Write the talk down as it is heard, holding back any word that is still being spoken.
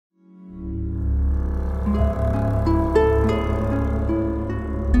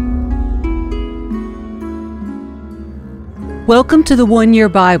Welcome to the One Year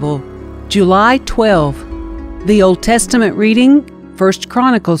Bible, July 12. The Old Testament reading, 1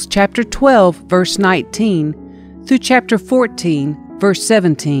 Chronicles chapter 12, verse 19, through chapter 14, verse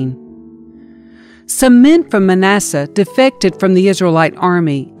 17. Some men from Manasseh defected from the Israelite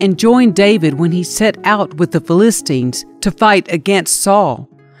army and joined David when he set out with the Philistines to fight against Saul.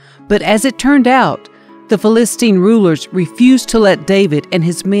 But as it turned out, the Philistine rulers refused to let David and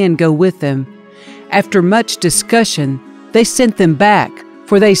his men go with them. After much discussion, they sent them back,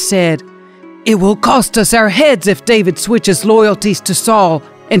 for they said, "It will cost us our heads if David switches loyalties to Saul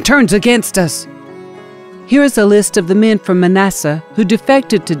and turns against us." Here is a list of the men from Manasseh who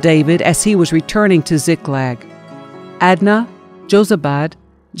defected to David as he was returning to Ziklag: Adnah, Jozabad,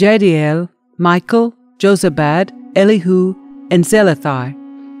 Jadiel, Michael, Jozabad, Elihu, and Zelathai.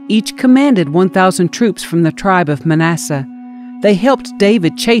 Each commanded 1,000 troops from the tribe of Manasseh. They helped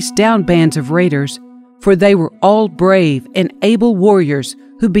David chase down bands of raiders, for they were all brave and able warriors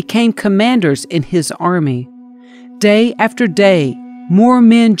who became commanders in his army. Day after day, more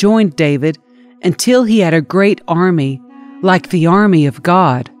men joined David until he had a great army, like the army of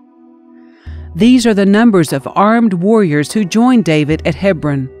God. These are the numbers of armed warriors who joined David at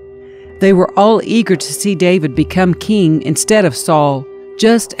Hebron. They were all eager to see David become king instead of Saul,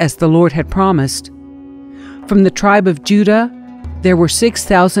 just as the Lord had promised. From the tribe of Judah, there were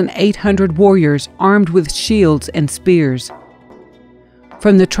 6,800 warriors armed with shields and spears.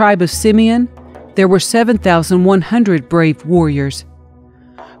 From the tribe of Simeon, there were 7,100 brave warriors.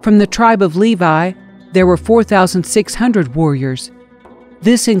 From the tribe of Levi, there were 4,600 warriors.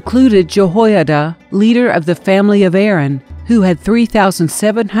 This included Jehoiada, leader of the family of Aaron, who had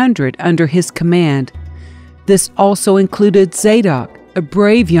 3,700 under his command. This also included Zadok, a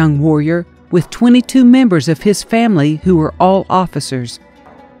brave young warrior, with 22 members of his family who were all officers.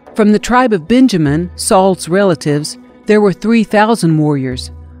 From the tribe of Benjamin, Saul's relatives, there were 3,000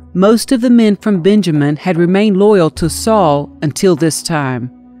 warriors. Most of the men from Benjamin had remained loyal to Saul until this time.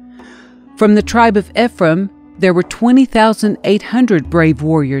 From the tribe of Ephraim, there were 20,800 brave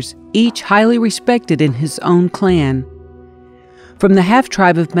warriors, each highly respected in his own clan. From the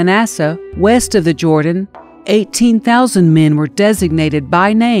half-tribe of Manasseh, west of the Jordan, 18,000 men were designated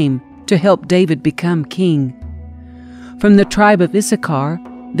by name to help David become king. From the tribe of Issachar,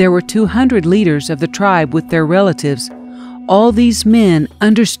 there were 200 leaders of the tribe with their relatives. All these men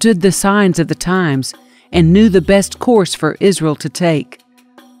understood the signs of the times and knew the best course for Israel to take.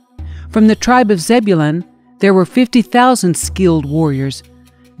 From the tribe of Zebulun, there were 50,000 skilled warriors.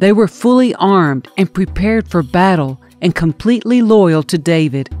 They were fully armed and prepared for battle and completely loyal to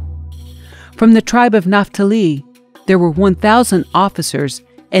David. From the tribe of Naphtali, there were 1,000 officers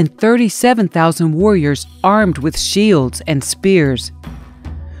and 37,000 warriors armed with shields and spears.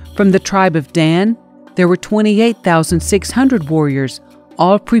 From the tribe of Dan, there were 28,600 warriors,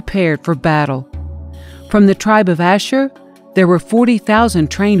 all prepared for battle. From the tribe of Asher, there were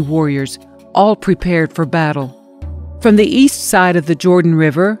 40,000 trained warriors, all prepared for battle. From the east side of the Jordan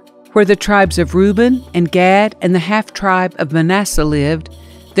River, where the tribes of Reuben and Gad and the half-tribe of Manasseh lived,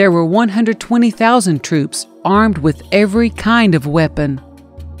 there were 120,000 troops armed with every kind of weapon.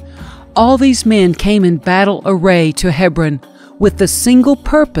 All these men came in battle array to Hebron with the single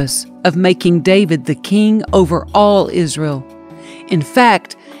purpose of making David the king over all Israel. In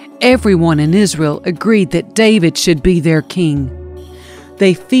fact, everyone in Israel agreed that David should be their king.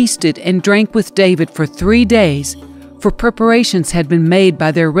 They feasted and drank with David for 3 days, for preparations had been made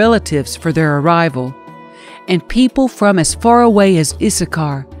by their relatives for their arrival. And people from as far away as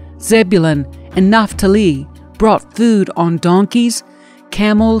Issachar, Zebulun, and Naphtali brought food on donkeys,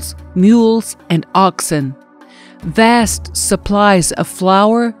 camels, mules, and oxen. Vast supplies of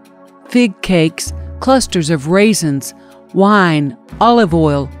flour, fig cakes, clusters of raisins, wine, olive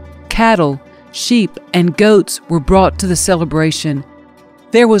oil, cattle, sheep, and goats were brought to the celebration.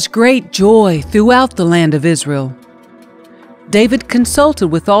 There was great joy throughout the land of Israel. David consulted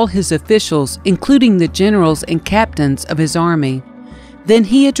with all his officials, including the generals and captains of his army. Then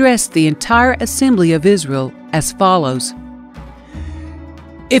he addressed the entire assembly of Israel as follows: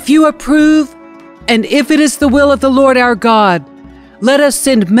 "If you approve, and if it is the will of the Lord our God, let us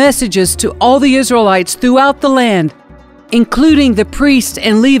send messages to all the Israelites throughout the land, including the priests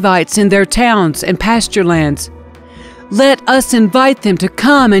and Levites in their towns and pasture lands. Let us invite them to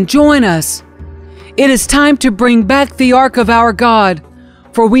come and join us. It is time to bring back the ark of our God,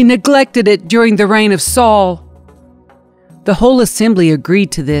 for we neglected it during the reign of Saul." The whole assembly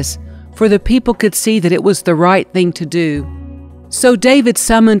agreed to this, for the people could see that it was the right thing to do. So David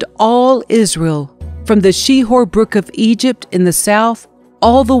summoned all Israel, from the Shihor brook of Egypt in the south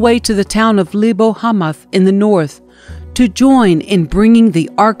all the way to the town of Lebo Hamath in the north, to join in bringing the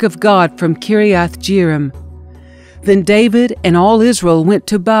ark of God from Kiriath-jearim. Then David and all Israel went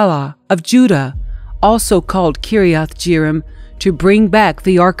to Baalah of Judah, also called Kiriath-jearim, to bring back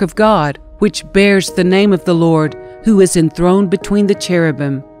the ark of God, which bears the name of the Lord, who is enthroned between the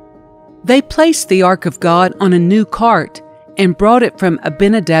cherubim. They placed the ark of God on a new cart and brought it from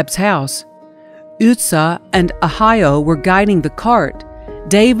Abinadab's house. Uzzah and Ahio were guiding the cart.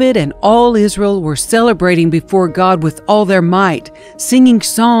 David and all Israel were celebrating before God with all their might, singing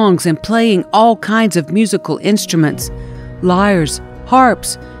songs and playing all kinds of musical instruments, lyres,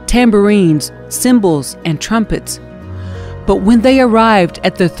 harps, tambourines, cymbals, and trumpets. But when they arrived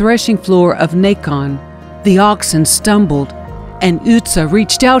at the threshing floor of Nacon, the oxen stumbled, and Uzzah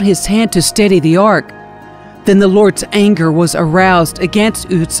reached out his hand to steady the ark. Then the Lord's anger was aroused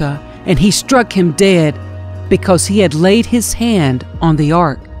against Uzzah, and he struck him dead, because he had laid his hand on the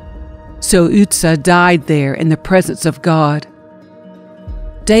ark. So Uzzah died there in the presence of God.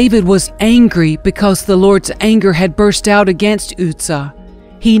 David was angry because the Lord's anger had burst out against Uzzah.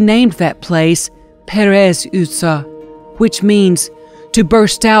 He named that place Perez Uzzah, which means to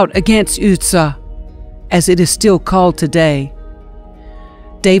burst out against Uzzah, as it is still called today.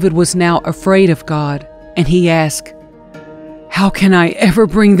 David was now afraid of God, and he asked, "How can I ever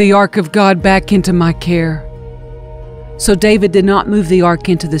bring the ark of God back into my care?" So David did not move the ark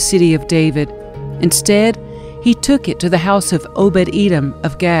into the city of David. Instead, he took it to the house of Obed-Edom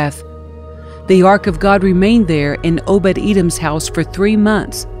of Gath. The ark of God remained there in Obed-Edom's house for 3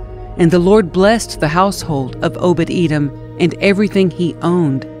 months, and the Lord blessed the household of Obed-Edom and everything he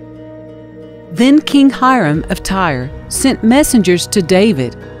owned. Then King Hiram of Tyre sent messengers to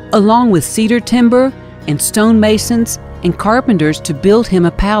David, along with cedar timber and stonemasons and carpenters, to build him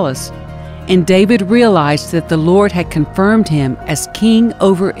a palace. And David realized that the Lord had confirmed him as king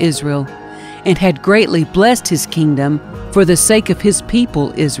over Israel, and had greatly blessed his kingdom for the sake of his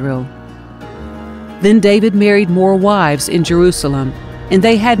people Israel. Then David married more wives in Jerusalem, and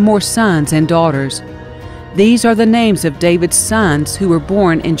they had more sons and daughters. These are the names of David's sons who were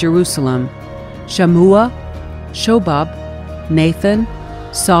born in Jerusalem: Shammua, Shobab, Nathan,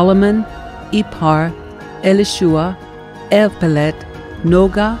 Solomon, Ibhar, Elishua, Elpelet,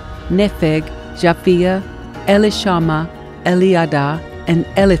 Noga, Nepheg, Japhia, Elishama, Eliada, and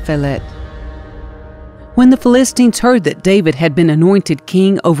Eliphelet. When the Philistines heard that David had been anointed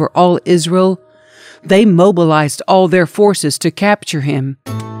king over all Israel, they mobilized all their forces to capture him.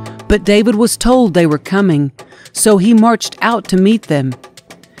 But David was told they were coming, so he marched out to meet them.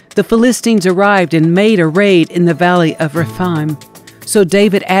 The Philistines arrived and made a raid in the valley of Rephaim. So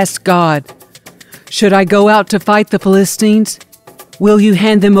David asked God, "Should I go out to fight the Philistines? Will you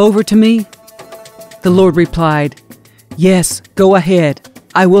hand them over to me?" The Lord replied, "Yes, go ahead.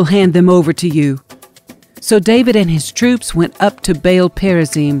 I will hand them over to you." So David and his troops went up to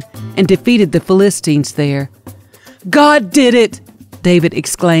Baal-perazim and defeated the Philistines there. "God did it!" David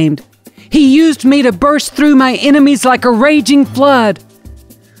exclaimed. "He used me to burst through my enemies like a raging flood."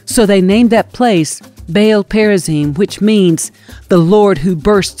 So they named that place Baal-perazim, which means the Lord who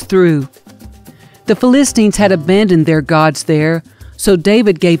bursts through. The Philistines had abandoned their gods there, so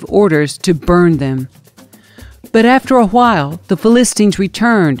David gave orders to burn them. But after a while, the Philistines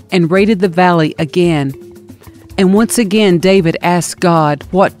returned and raided the valley again. And once again David asked God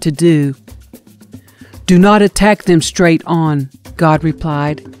what to do. "Do not attack them straight on," God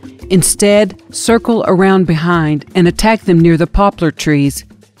replied. "Instead, circle around behind and attack them near the poplar trees.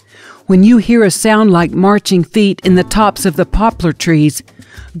 When you hear a sound like marching feet in the tops of the poplar trees,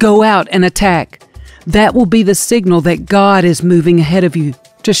 go out and attack. That will be the signal that God is moving ahead of you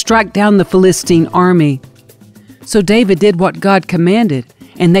to strike down the Philistine army." So David did what God commanded,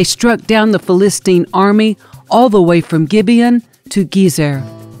 and they struck down the Philistine army all the way from Gibeon to Gezer.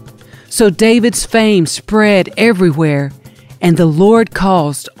 So David's fame spread everywhere, and the Lord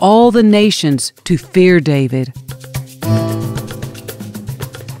caused all the nations to fear David.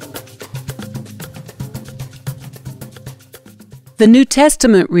 The New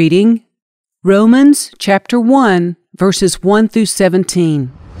Testament reading, Romans chapter 1, verses 1 through 17.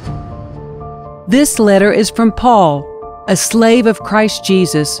 This letter is from Paul, a slave of Christ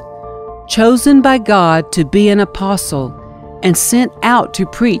Jesus, chosen by God to be an apostle and sent out to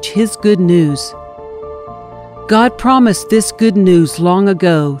preach His good news. God promised this good news long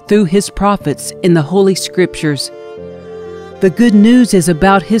ago through His prophets in the Holy Scriptures. The good news is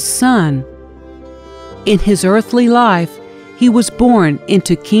about His Son. In His earthly life, He was born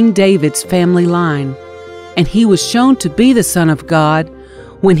into King David's family line, and He was shown to be the Son of God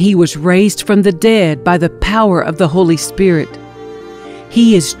when He was raised from the dead by the power of the Holy Spirit.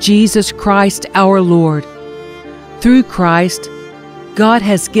 He is Jesus Christ our Lord. Through Christ, God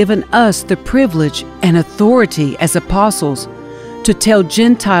has given us the privilege and authority as apostles to tell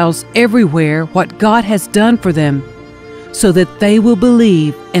Gentiles everywhere what God has done for them, so that they will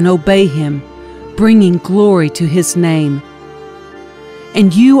believe and obey Him, bringing glory to His name.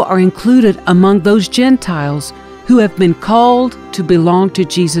 And you are included among those Gentiles who have been called to belong to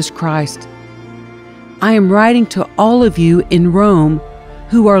Jesus Christ. I am writing to all of you in Rome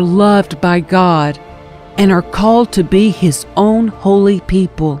who are loved by God and are called to be His own holy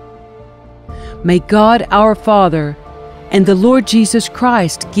people. May God our Father and the Lord Jesus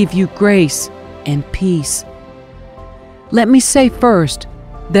Christ give you grace and peace. Let me say first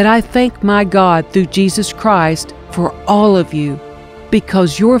that I thank my God through Jesus Christ for all of you,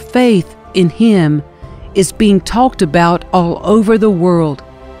 because your faith in Him is being talked about all over the world.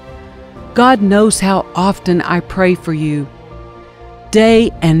 God knows how often I pray for you.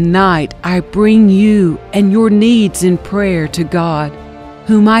 Day and night I bring you and your needs in prayer to God,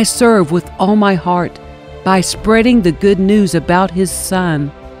 whom I serve with all my heart by spreading the good news about His Son.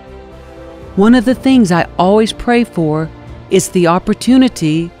 One of the things I always pray for is the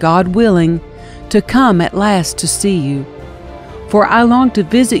opportunity, God willing, to come at last to see you. For I long to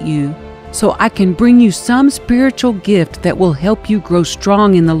visit you so I can bring you some spiritual gift that will help you grow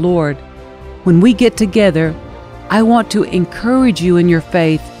strong in the Lord. When we get together, I want to encourage you in your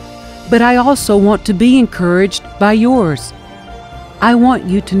faith, but I also want to be encouraged by yours. I want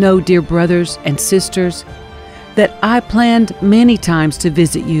you to know, dear brothers and sisters, that I planned many times to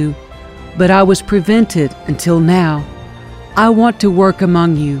visit you, but I was prevented until now. I want to work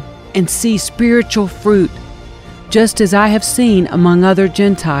among you and see spiritual fruit, just as I have seen among other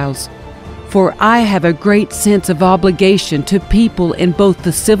Gentiles. For I have a great sense of obligation to people in both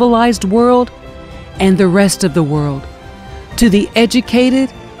the civilized world and the rest of the world, to the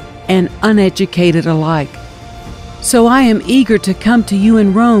educated and uneducated alike. So I am eager to come to you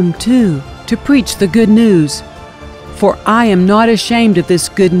in Rome too, to preach the good news. For I am not ashamed of this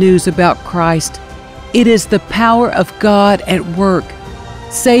good news about Christ. It is the power of God at work,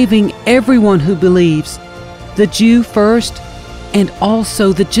 saving everyone who believes, the Jew first and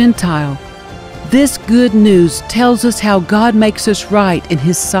also the Gentile. This good news tells us how God makes us right in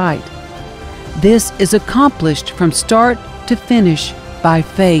His sight. This is accomplished from start to finish by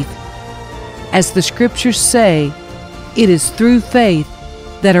faith. As the Scriptures say, it is through faith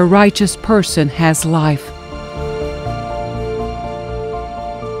that a righteous person has life.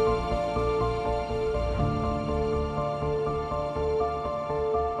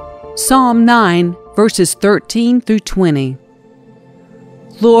 Psalm 9, verses 13 through 20.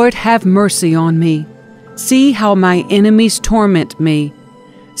 Lord, have mercy on me. See how my enemies torment me.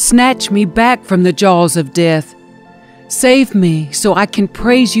 Snatch me back from the jaws of death. Save me so I can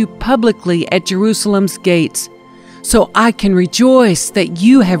praise you publicly at Jerusalem's gates, so I can rejoice that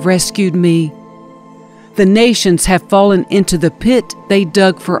you have rescued me. The nations have fallen into the pit they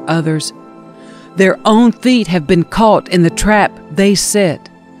dug for others. Their own feet have been caught in the trap they set.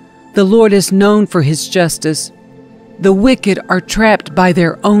 The Lord is known for His justice. The wicked are trapped by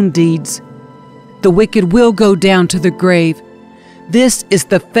their own deeds. The wicked will go down to the grave. This is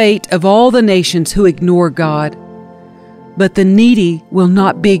the fate of all the nations who ignore God. But the needy will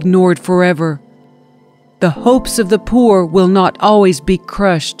not be ignored forever. The hopes of the poor will not always be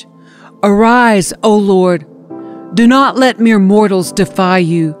crushed. Arise, O Lord. Do not let mere mortals defy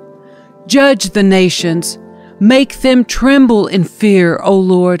you. Judge the nations. Make them tremble in fear, O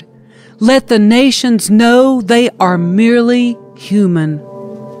Lord. Let the nations know they are merely human.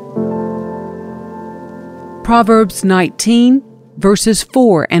 Proverbs 19, verses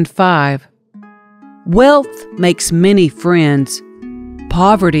 4 and 5. Wealth makes many friends.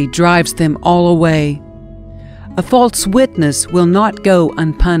 Poverty drives them all away. A false witness will not go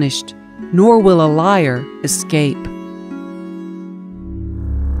unpunished, nor will a liar escape.